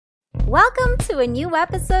Welcome to a new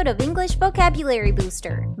episode of English Vocabulary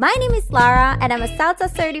Booster. My name is Lara and I'm a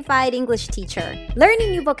SALSA certified English teacher.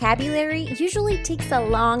 Learning new vocabulary usually takes a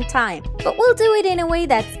long time, but we'll do it in a way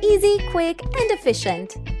that's easy, quick, and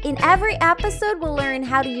efficient. In every episode, we'll learn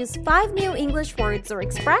how to use 5 new English words or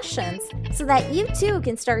expressions so that you too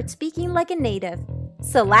can start speaking like a native.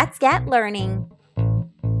 So let's get learning.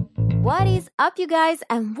 What is up, you guys,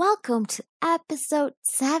 and welcome to episode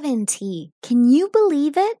 70. Can you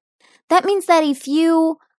believe it? That means that if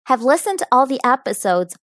you have listened to all the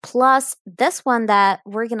episodes, plus this one that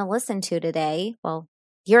we're going to listen to today, well,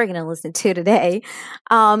 you're going to listen to today,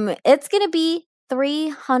 it's going to be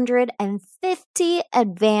 350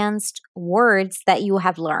 advanced words that you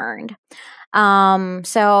have learned.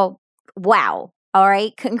 So, wow. All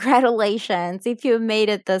right, congratulations if you made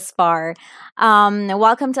it this far.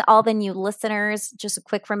 Welcome to all the new listeners. Just a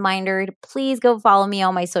quick reminder to please go follow me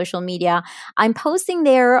on my social media. I'm posting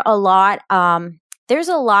there a lot. There's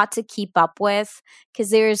a lot to keep up with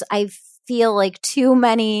because I feel like too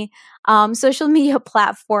many social media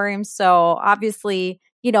platforms. So obviously,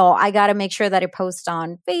 I got to make sure that I post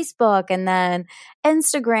on Facebook and then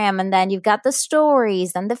Instagram, and then you've got the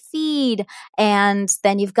stories and the feed, and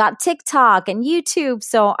then you've got TikTok and YouTube.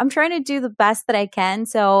 So I'm trying to do the best that I can.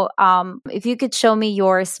 So if you could show me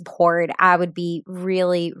your support, I would be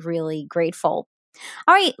really, really grateful.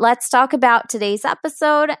 All right, let's talk about today's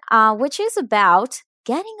episode, which is about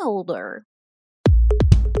getting older.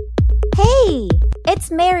 Hey,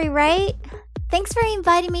 it's Mary, right? Thanks for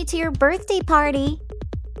inviting me to your birthday party.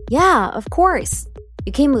 Yeah, of course.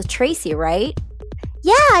 You came with Tracy, right?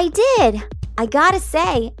 Yeah, I did. I gotta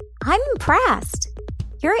say, I'm impressed.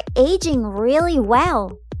 You're aging really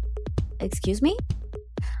well. Excuse me?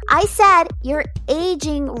 I said you're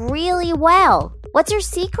aging really well. What's your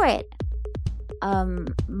secret?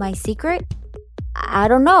 My secret? I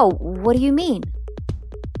don't know. What do you mean?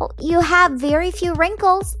 Well, you have very few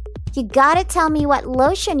wrinkles. You gotta tell me what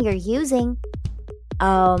lotion you're using.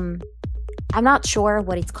 I'm not sure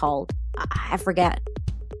what it's called. I forget.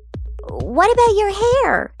 What about your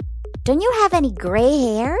hair? Don't you have any gray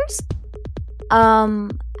hairs? I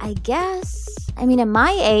guess. I mean, at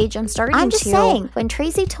my age, I'm just saying, when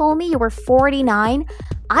Tracy told me you were 49,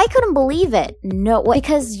 I couldn't believe it. No,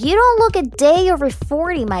 because you don't look a day over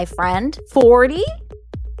 40, my friend. 40?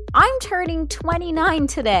 I'm turning 29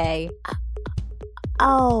 today.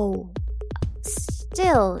 Oh.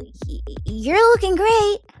 Still, you're looking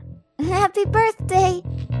great. Happy birthday.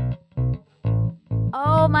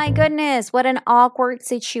 Oh my goodness, what an awkward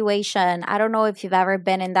situation. I don't know if you've ever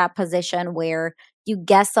been in that position where you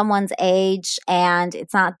guess someone's age and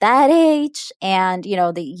it's not that age, and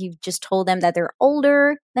you've just told them that they're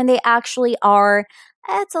older than they actually are.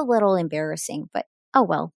 It's a little embarrassing, but oh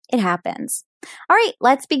well, it happens. All right,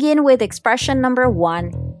 let's begin with expression number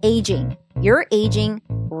 1, aging. You're aging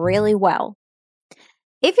really well.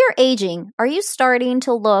 If you're aging, are you starting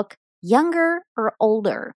to look younger or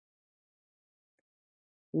older?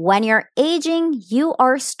 When you're aging, you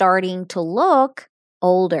are starting to look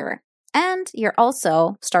older, and you're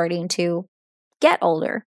also starting to get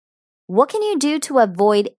older. What can you do to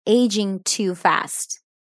avoid aging too fast?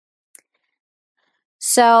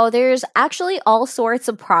 So there's actually all sorts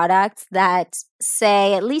of products that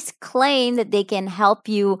at least claim that they can help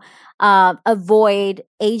you avoid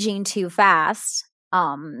aging too fast.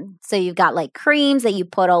 So you've got like creams that you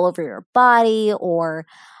put all over your body or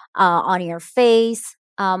on your face.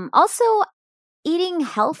 Also, eating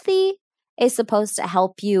healthy is supposed to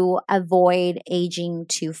help you avoid aging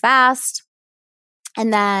too fast.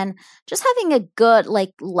 And then just having a good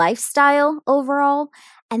lifestyle overall.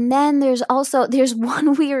 And then there's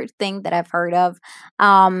one weird thing that I've heard of.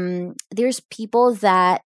 There's people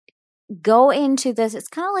that go into this, it's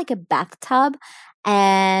kind of like a bathtub,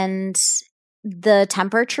 and the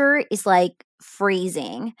temperature is like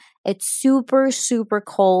freezing. It's super, super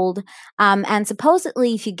cold. And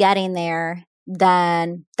supposedly if you get in there,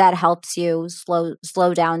 then that helps you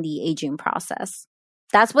slow down the aging process.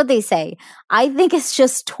 That's what they say. I think it's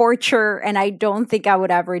just torture, and I don't think I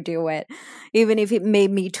would ever do it, even if it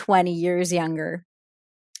made me 20 years younger.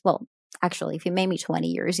 Well, actually, if it made me 20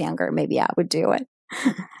 years younger, maybe I would do it.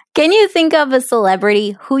 Can you think of a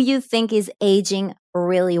celebrity who you think is aging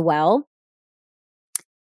really well?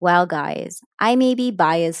 Well, guys, I may be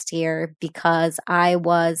biased here because I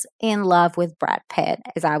was in love with Brad Pitt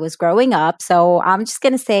as I was growing up. So I'm just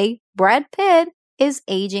going to say Brad Pitt is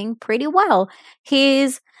aging pretty well. I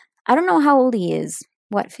don't know how old he is.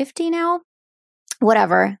 What, 50 now?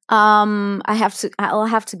 whatever. I'll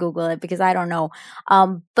have to Google it because I don't know.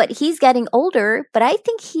 But he's getting older, but I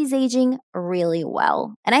think he's aging really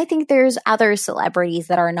well. And I think there's other celebrities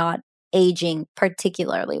that are not aging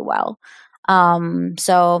particularly well.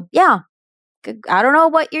 So yeah, I don't know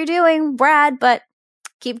what you're doing, Brad, but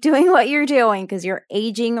keep doing what you're doing because you're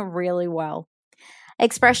aging really well.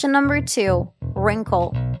 Expression number 2,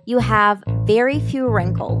 wrinkle. You have very few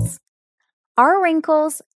wrinkles. Are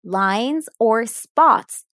wrinkles lines or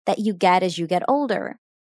spots that you get as you get older?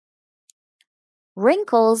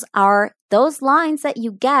 Wrinkles are those lines that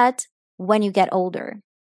you get when you get older.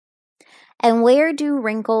 And where do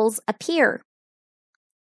wrinkles appear?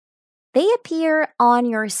 They appear on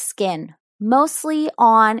your skin, mostly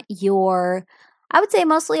on your, I would say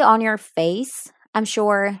mostly on your face. I'm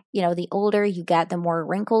sure, the older you get, the more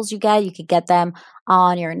wrinkles you get. You could get them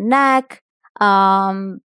on your neck,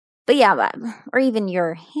 but yeah, or even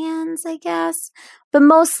your hands, I guess. But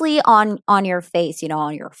mostly on your face,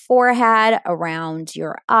 on your forehead, around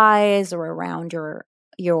your eyes, or around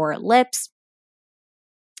your lips.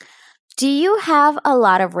 Do you have a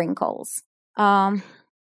lot of wrinkles? I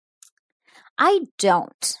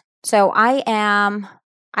don't. So I'm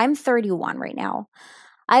 31 right now.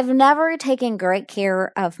 I've never taken great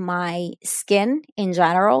care of my skin in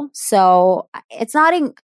general, so it's not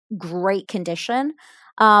in great condition,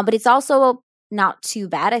 but it's also not too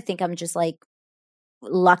bad. I think I'm just like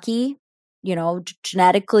lucky,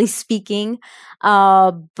 genetically speaking.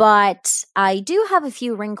 But I do have a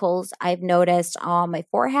few wrinkles I've noticed on my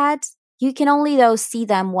forehead. You can only though see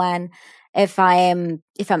them if I'm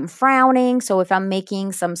frowning, so if I'm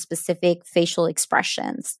making some specific facial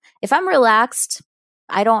expressions. If I'm relaxed,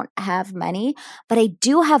 I don't have many, but I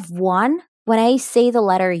do have one when I say the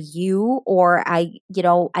letter U, or I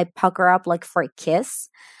pucker up like for a kiss,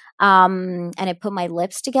 and I put my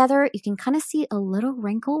lips together. You can kind of see a little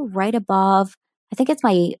wrinkle right above. I think it's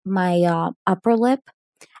my upper lip,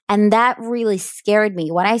 and that really scared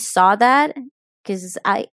me when I saw that, because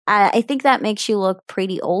I think that makes you look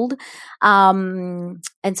pretty old. And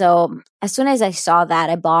so as soon as I saw that,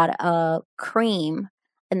 I bought a cream,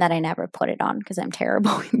 and then I never put it on because I'm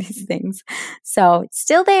terrible with these things. So it's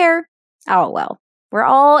still there. Oh, well, we're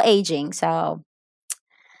all aging. So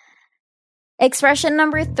expression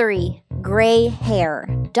number 3, gray hair.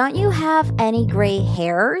 Don't you have any gray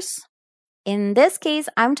hairs? In this case,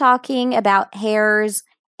 I'm talking about hairs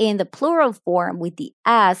in the plural form with the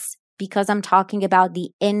S, because I'm talking about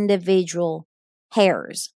the individual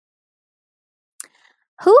hairs.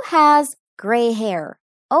 Who has gray hair?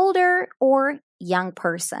 Older or young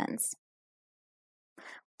persons?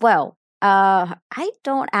 Well, I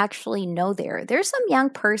don't actually know there. There's some young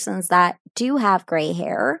persons that do have gray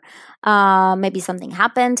hair. Maybe something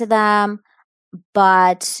happened to them,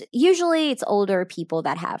 but usually it's older people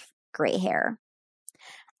that have gray hair.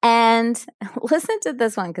 And listen to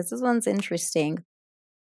this one, because this one's interesting.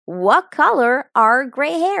 What color are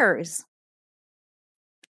gray hairs?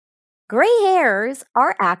 Gray hairs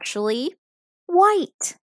are actually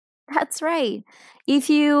white. That's right. If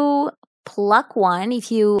you pluck one,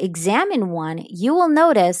 if you examine one, you will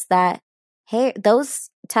notice that those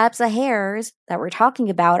types of hairs that we're talking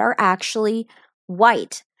about are actually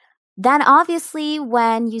white. Then obviously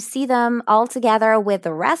when you see them all together with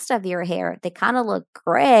the rest of your hair, they kind of look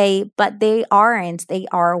gray, but they aren't. They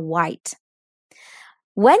are white.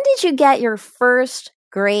 When did you get your first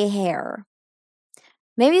gray hair?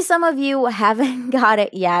 Maybe some of you haven't got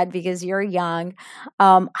it yet because you're young.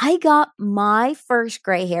 I got my first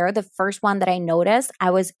gray hair, the first one that I noticed.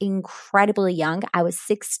 I was incredibly young. I was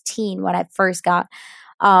 16 when I first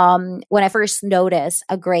noticed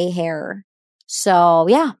a gray hair. So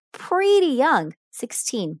yeah, pretty young,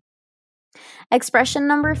 16. Expression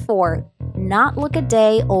number 4, not look a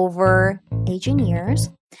day over aging years,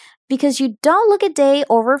 because you don't look a day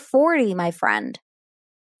over 40, my friend.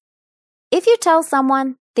 If you tell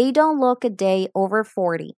someone they don't look a day over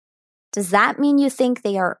 40, does that mean you think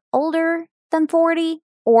they are older than 40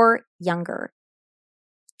 or younger?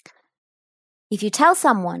 If you tell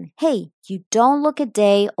someone, hey, you don't look a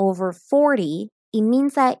day over 40, it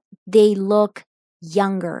means that they look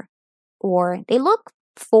younger, or they look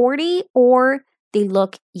 40, or they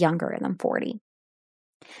look younger than 40.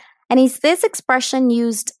 And is this expression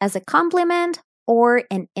used as a compliment or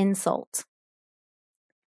an insult?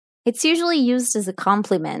 It's usually used as a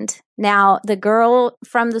compliment. Now, the girl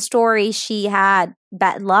from the story, she had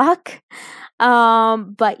bad luck,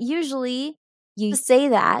 but usually you say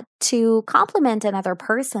that to compliment another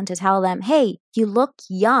person, to tell them, hey, you look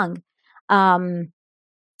young.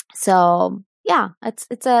 So yeah, it's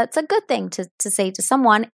a good thing to say to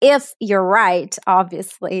someone if you're right,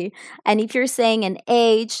 obviously. And if you're saying an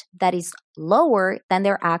age that is lower than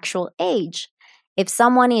their actual age. If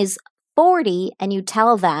someone is 40 and you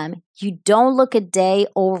tell them you don't look a day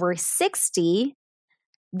over 60,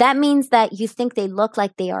 that means that you think they look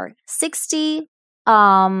like they are 60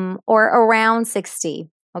 or around 60.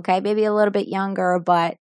 Okay, maybe a little bit younger,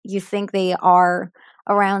 but you think they are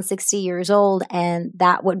around 60 years old, and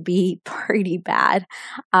that would be pretty bad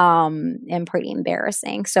and pretty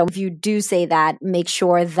embarrassing. So if you do say that, make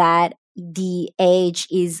sure that the age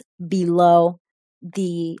is below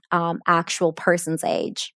the actual person's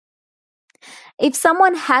age. If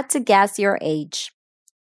someone had to guess your age,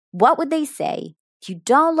 what would they say? You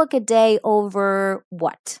don't look a day over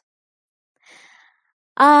what?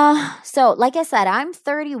 So like I said, I'm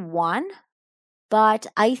 31, but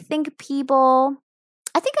I think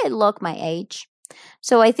I look my age.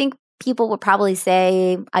 So I think people would probably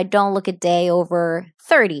say I don't look a day over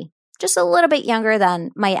 30, just a little bit younger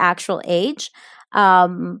than my actual age.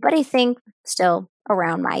 But I think still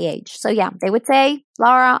around my age. So yeah, they would say,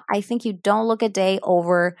 Laura, I think you don't look a day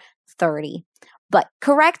over 30. But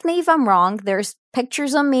correct me if I'm wrong. There's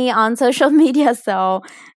pictures of me on social media. So,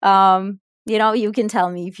 you can tell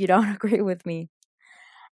me if you don't agree with me.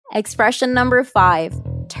 Expression number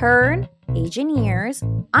 5, turn, age in years.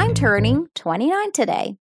 I'm turning 29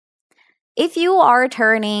 today. If you are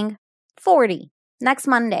turning 40 next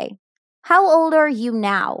Monday, how old are you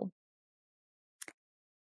now?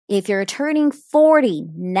 If you're turning 40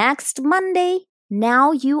 next Monday,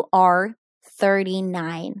 now you are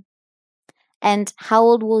 39. And how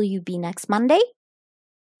old will you be next Monday?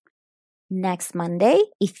 Next Monday,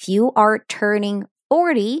 if you are turning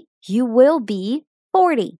 40, you will be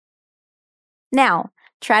 40. Now,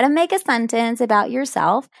 try to make a sentence about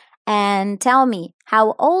yourself and tell me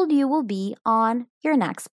how old you will be on your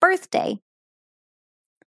next birthday.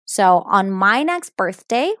 So on my next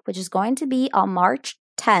birthday, which is going to be on March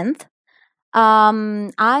 10th,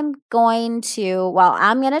 I'll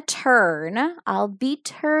be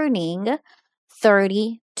turning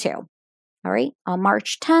 32. All right. On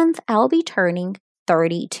March 10th, I'll be turning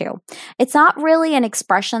 32. It's not really an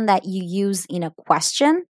expression that you use in a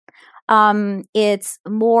question. It's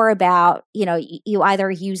more about, you either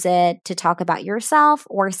use it to talk about yourself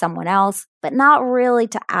or someone else, but not really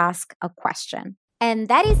to ask a question. And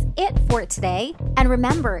that is it for today. And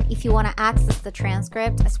remember, if you want to access the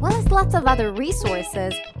transcript as well as lots of other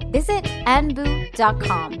resources, visit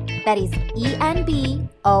enboo.com. That is ENBOOO.com.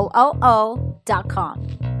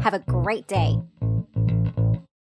 Have a great day.